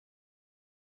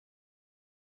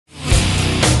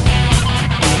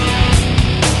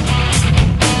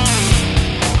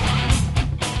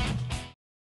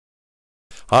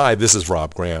Hi, this is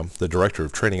Rob Graham, the Director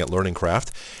of Training at Learning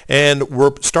Craft, and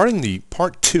we're starting the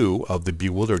part 2 of the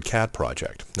Bewildered Cat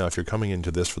project. Now, if you're coming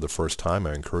into this for the first time,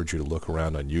 I encourage you to look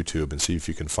around on YouTube and see if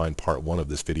you can find part 1 of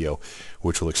this video,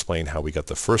 which will explain how we got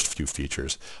the first few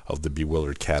features of the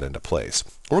Bewildered Cat into place.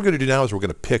 What we're going to do now is we're going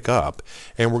to pick up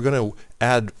and we're going to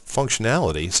add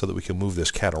functionality so that we can move this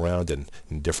cat around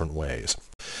in different ways.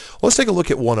 Let's take a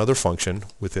look at one other function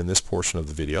within this portion of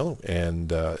the video,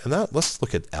 and let's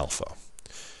look at alpha.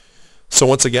 So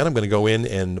once again, I'm going to go in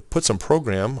and put some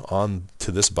program on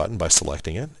to this button by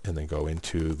selecting it, and then go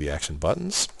into the action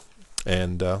buttons.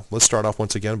 And let's start off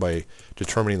once again by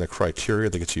determining the criteria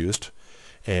that gets used.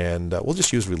 And we'll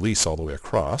just use release all the way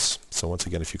across. So once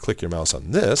again, if you click your mouse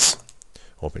on this,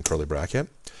 open curly bracket,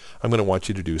 I'm going to want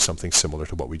you to do something similar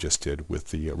to what we just did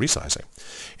with the resizing.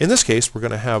 In this case, we're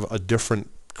going to have a different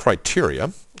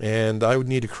criteria, and I would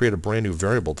need to create a brand new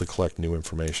variable to collect new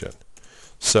information.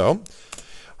 So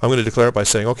I'm going to declare it by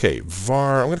saying, okay,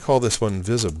 var, I'm going to call this one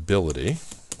visibility,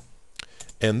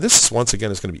 and this once again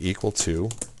is going to be equal to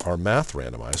our math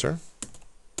randomizer.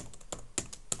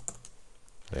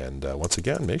 And once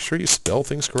again, make sure you spell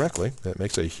things correctly. That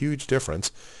makes a huge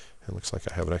difference. It looks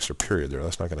like I have an extra period there.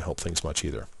 That's not going to help things much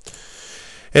either.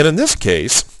 And in this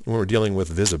case, when we're dealing with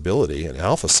visibility and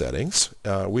alpha settings,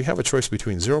 we have a choice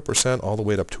between 0% all the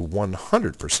way up to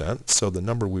 100%. So the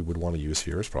number we would want to use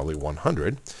here is probably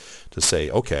 100 to say,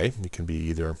 okay, it can be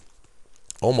either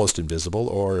almost invisible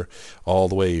or all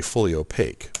the way fully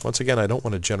opaque. Once again, I don't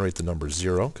want to generate the number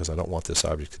 0 because I don't want this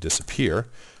object to disappear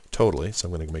totally. So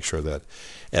I'm going to make sure that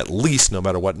at least no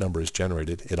matter what number is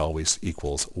generated, it always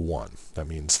equals 1. That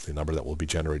means the number that will be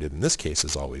generated in this case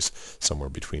is always somewhere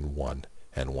between 1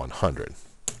 and 100.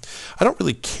 I don't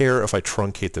really care if I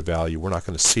truncate the value. We're not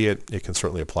going to see it. It can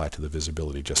certainly apply to the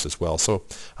visibility just as well. So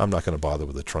I'm not going to bother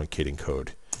with the truncating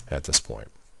code at this point.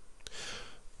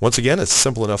 Once again, it's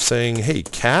simple enough saying, hey,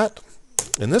 cat,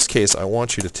 in this case, I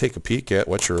want you to take a peek at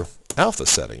what your alpha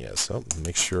setting is. So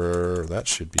make sure that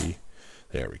should be,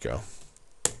 there we go.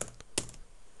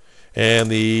 And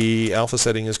the alpha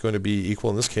setting is going to be equal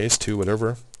in this case to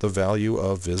whatever the value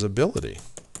of visibility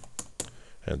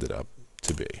ended up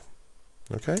to be.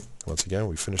 Okay, once again,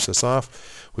 we finish this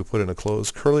off. We put in a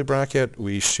closed curly bracket.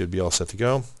 We should be all set to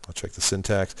go. I'll check the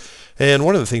syntax. And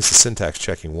one of the things the syntax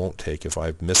checking won't take, if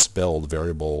I've misspelled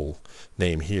variable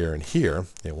name here and here,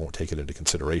 it won't take it into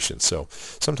consideration. So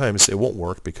sometimes it won't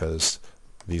work because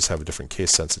these have a different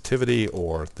case sensitivity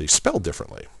or they spell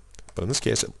differently. But in this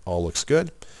case, it all looks good.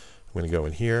 I'm going to go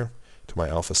in here to my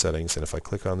alpha settings, and if I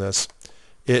click on this,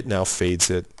 it now fades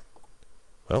it.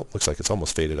 Well, looks like it's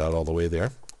almost faded out all the way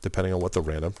there, depending on what the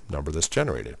random number that's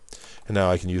generated. And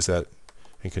now I can use that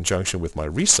in conjunction with my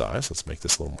resize. Let's make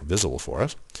this a little more visible for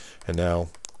us. And now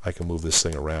I can move this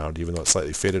thing around. Even though it's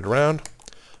slightly faded around,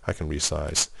 I can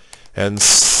resize and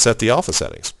set the alpha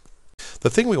settings. The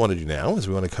thing we want to do now is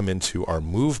we want to come into our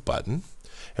Move button.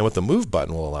 And what the Move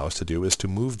button will allow us to do is to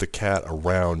move the cat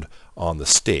around on the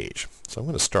stage. So I'm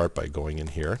going to start by going in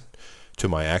here to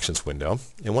my Actions window.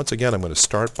 And once again, I'm going to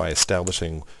start by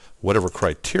establishing whatever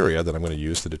criteria that I'm going to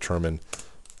use to determine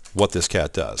what this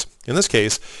cat does. In this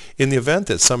case, in the event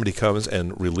that somebody comes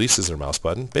and releases their mouse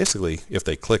button, basically if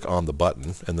they click on the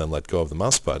button and then let go of the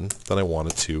mouse button, then I want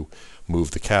it to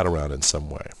move the cat around in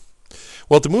some way.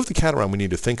 Well, to move the cat around, we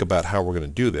need to think about how we're going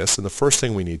to do this. And the first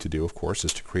thing we need to do, of course,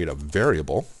 is to create a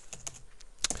variable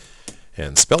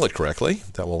and spell it correctly.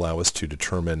 That will allow us to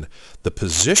determine the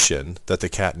position that the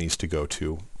cat needs to go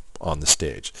to on the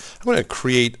stage. I'm going to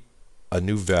create a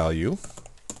new value,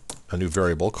 a new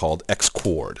variable called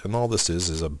xcoord. And all this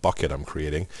is a bucket I'm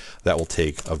creating that will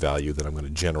take a value that I'm going to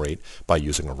generate by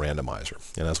using a randomizer.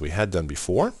 And as we had done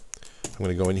before, I'm going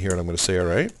to go in here and I'm going to say, all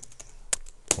right,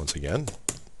 once again,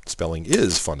 spelling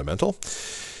is fundamental.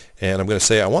 And I'm going to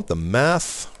say I want the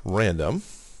math random.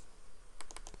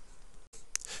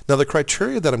 Now the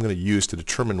criteria that I'm going to use to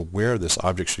determine where this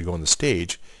object should go on the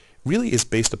stage really is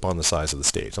based upon the size of the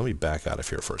stage. Let me back out of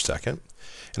here for a second.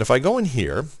 And if I go in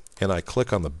here and I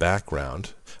click on the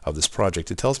background of this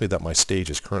project, it tells me that my stage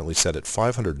is currently set at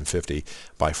 550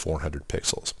 by 400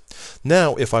 pixels.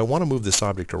 Now if I want to move this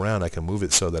object around, I can move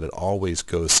it so that it always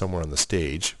goes somewhere on the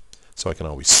stage so I can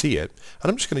always see it. And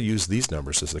I'm just going to use these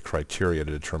numbers as the criteria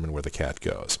to determine where the cat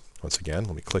goes. Once again,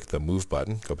 let me click the Move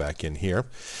button, go back in here.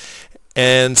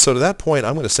 And so to that point,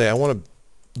 I'm going to say I want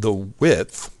the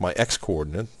width, my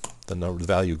x-coordinate, the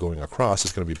value going across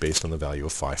is going to be based on the value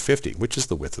of 550, which is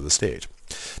the width of the stage.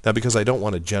 Now, because I don't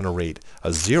want to generate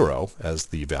a 0 as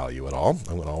the value at all,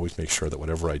 I'm going to always make sure that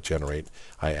whatever I generate,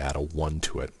 I add a 1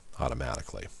 to it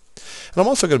automatically. And I'm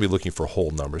also going to be looking for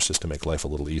whole numbers just to make life a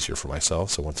little easier for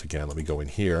myself. So once again, let me go in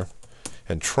here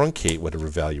and truncate whatever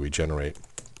value we generate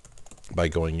by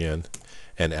going in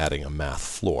and adding a math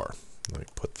floor. Let me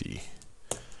put the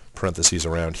parentheses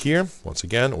around here. Once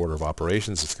again, order of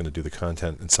operations, it's going to do the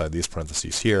content inside these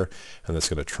parentheses here, and that's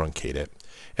going to truncate it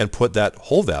and put that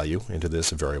whole value into this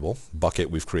variable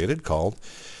bucket we've created called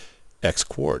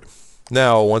xQuard.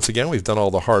 Now, once again, we've done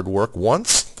all the hard work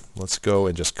once. Let's go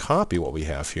and just copy what we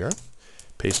have here,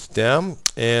 paste it down,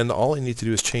 and all I need to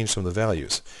do is change some of the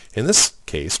values. In this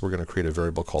case, we're going to create a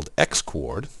variable called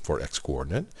xQuard for x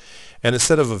coordinate, and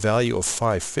instead of a value of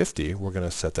 550, we're going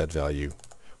to set that value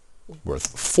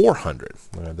worth 400.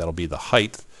 That'll be the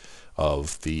height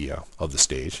of the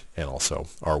stage and also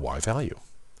our y value.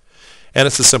 And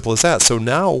it's as simple as that. So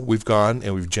now we've gone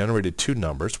and we've generated two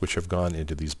numbers which have gone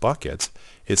into these buckets.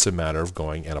 It's a matter of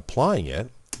going and applying it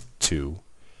to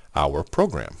our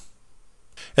program.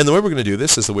 And the way we're going to do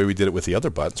this is the way we did it with the other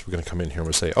buttons. We're going to come in here and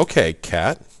we'll say, okay,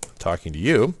 Cat, talking to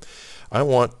you, I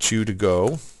want you to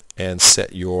go and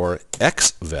set your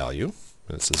x value,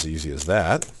 and it's as easy as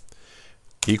that,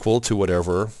 equal to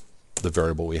whatever the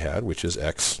variable we had, which is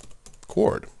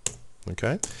xQuard.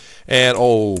 Okay? And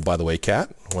oh, by the way,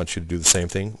 Cat, I want you to do the same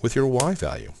thing with your y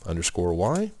value. Underscore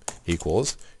y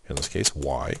equals, in this case,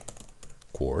 y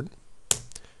quard,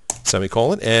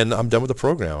 semicolon, and I'm done with the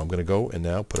program. I'm going to go and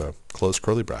now put a close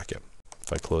curly bracket.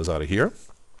 If I close out of here,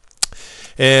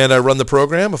 and I run the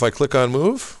program, if I click on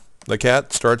move, the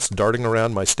cat starts darting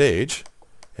around my stage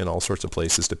in all sorts of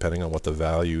places depending on what the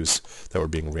values that were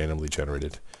being randomly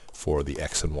generated for the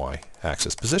x and y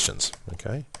axis positions.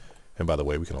 Okay? And by the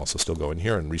way, we can also still go in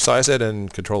here and resize it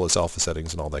and control its alpha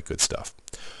settings and all that good stuff.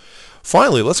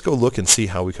 Finally, let's go look and see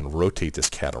how we can rotate this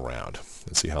cat around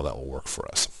and see how that will work for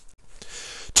us.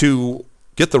 To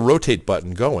get the rotate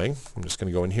button going, I'm just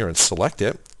going to go in here and select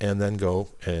it and then go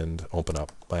and open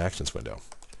up my actions window.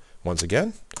 Once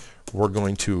again, we're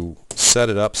going to set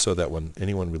it up so that when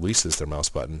anyone releases their mouse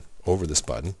button over this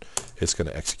button, it's going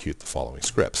to execute the following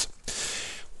scripts.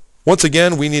 Once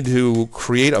again, we need to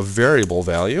create a variable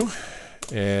value,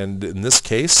 and in this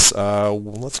case,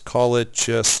 let's call it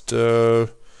just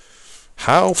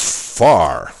how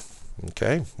far.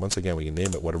 Okay, once again, we can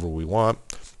name it whatever we want.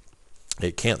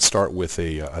 It can't start with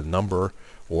a number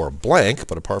or a blank,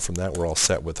 but apart from that, we're all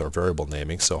set with our variable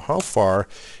naming. So how far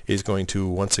is going to,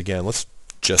 once again, let's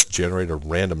just generate a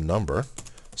random number.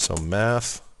 So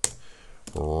math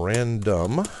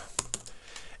random.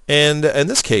 And in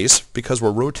this case, because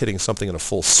we're rotating something in a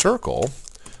full circle,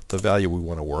 the value we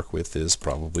want to work with is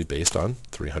probably based on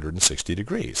 360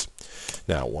 degrees.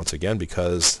 Now, once again,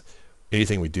 because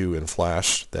anything we do in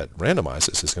Flash that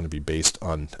randomizes is going to be based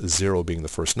on 0 being the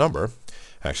first number.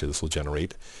 Actually, this will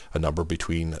generate a number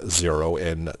between 0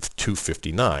 and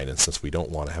 259. And since we don't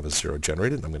want to have a 0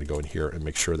 generated, I'm going to go in here and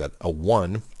make sure that a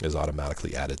 1 is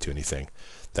automatically added to anything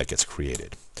that gets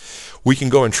created. We can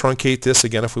go and truncate this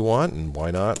again if we want, and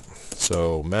why not?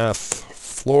 So math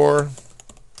floor,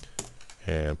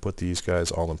 and put these guys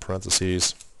all in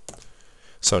parentheses.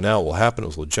 So now what will happen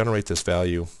is we'll generate this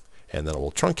value, and then it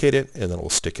will truncate it, and then it will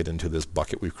stick it into this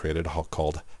bucket we've created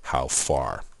called how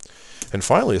far. And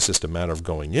finally, it's just a matter of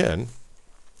going in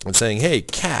and saying, hey,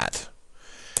 cat.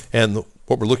 And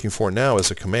what we're looking for now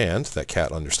is a command that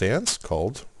cat understands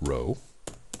called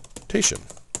rotation.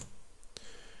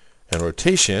 And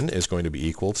rotation is going to be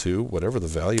equal to whatever the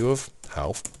value of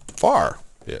how far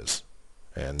is.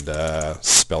 And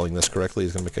spelling this correctly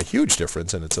is going to make a huge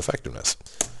difference in its effectiveness.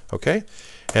 Okay?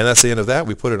 And that's the end of that.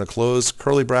 We put in a closed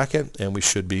curly bracket, and we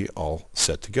should be all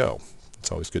set to go.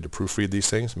 It's always good to proofread these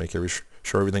things, make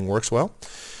sure everything works well.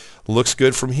 Looks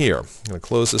good from here. I'm going to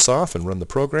close this off and run the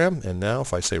program. And now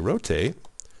if I say rotate,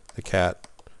 the cat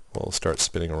will start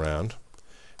spinning around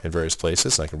in various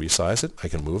places. I can resize it. I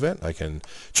can move it. I can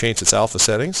change its alpha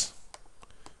settings.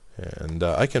 And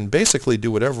I can basically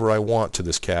do whatever I want to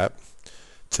this cat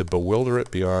to bewilder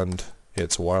it beyond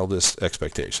its wildest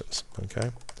expectations. Okay?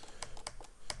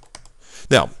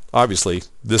 Now, obviously,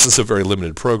 this is a very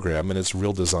limited program, and its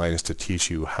real design is to teach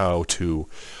you how to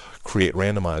create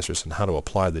randomizers and how to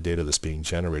apply the data that's being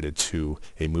generated to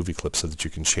a movie clip so that you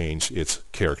can change its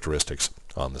characteristics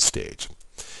on the stage.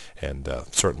 And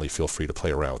certainly feel free to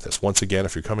play around with this. Once again,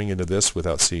 if you're coming into this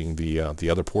without seeing the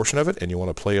other portion of it and you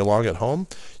want to play along at home,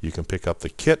 you can pick up the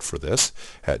kit for this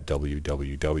at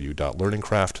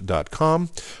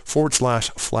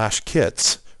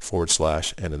www.learningcraft.com/flashkits/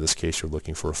 and in this case you're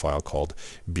looking for a file called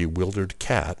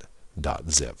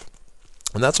bewilderedcat.zip.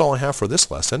 And that's all I have for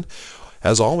this lesson.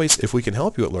 As always, if we can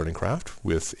help you at LearningCraft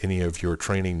with any of your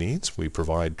training needs, we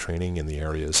provide training in the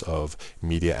areas of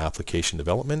media application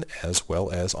development as well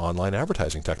as online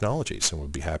advertising technologies, and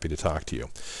we'd be happy to talk to you.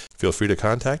 Feel free to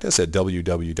contact us at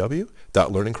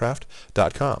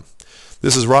www.learningcraft.com.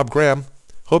 This is Rob Graham.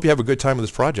 Hope you have a good time with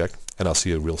this project, and I'll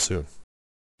see you real soon.